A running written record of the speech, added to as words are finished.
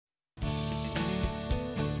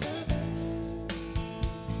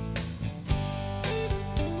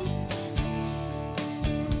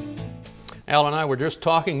Al and I were just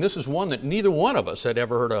talking. This is one that neither one of us had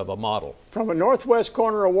ever heard of, a model. From the northwest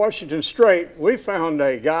corner of Washington Strait, we found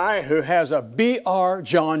a guy who has a BR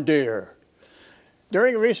John Deere.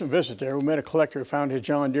 During a recent visit there, we met a collector who found his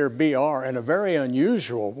John Deere BR in a very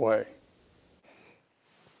unusual way.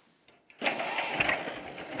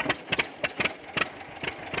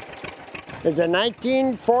 It's a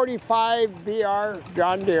 1945 BR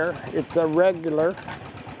John Deere. It's a regular,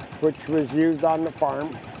 which was used on the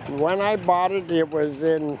farm. When I bought it, it was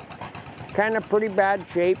in kind of pretty bad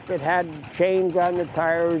shape. It had chains on the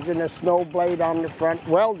tires and a snow blade on the front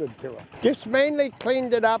welded to it. Just mainly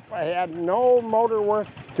cleaned it up. I had no motor work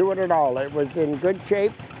to it at all. It was in good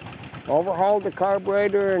shape. Overhauled the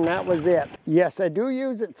carburetor and that was it. Yes, I do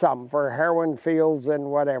use it some for harrowing fields and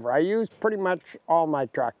whatever. I use pretty much all my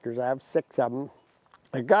tractors. I have 6 of them.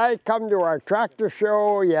 A guy come to our tractor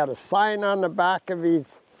show. He had a sign on the back of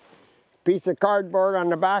his piece of cardboard on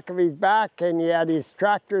the back of his back, and he had his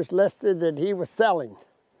tractors listed that he was selling.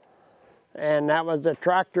 And that was a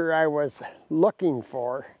tractor I was looking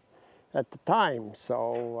for at the time.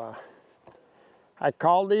 So I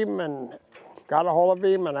called him and got a hold of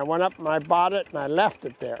him, and I went up and I bought it and I left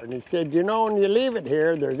it there. And he said, you know, when you leave it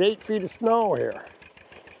here, there's 8 feet of snow here.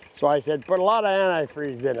 So I said, put a lot of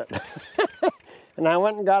antifreeze in it. And I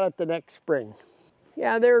went and got it the next spring.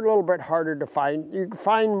 Yeah, they're a little bit harder to find. You can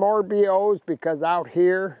find more BOs because out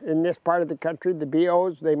here in this part of the country, the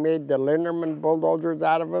BOs, they made the Linderman bulldozers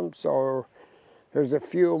out of them. So there's a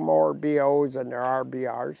few more BOs than there are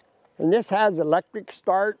BRs. And this has electric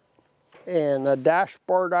start and a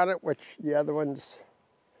dashboard on it, which the other ones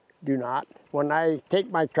do not. When I take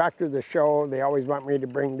my tractor to the show, they always want me to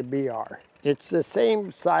bring the BR. It's the same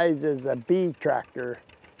size as a B tractor.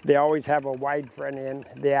 They always have a wide front end.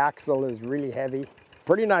 The axle is really heavy.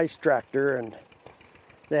 Pretty nice tractor, and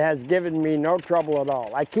it has given me no trouble at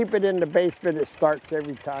all. I keep it in the basement, it starts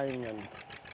every time, and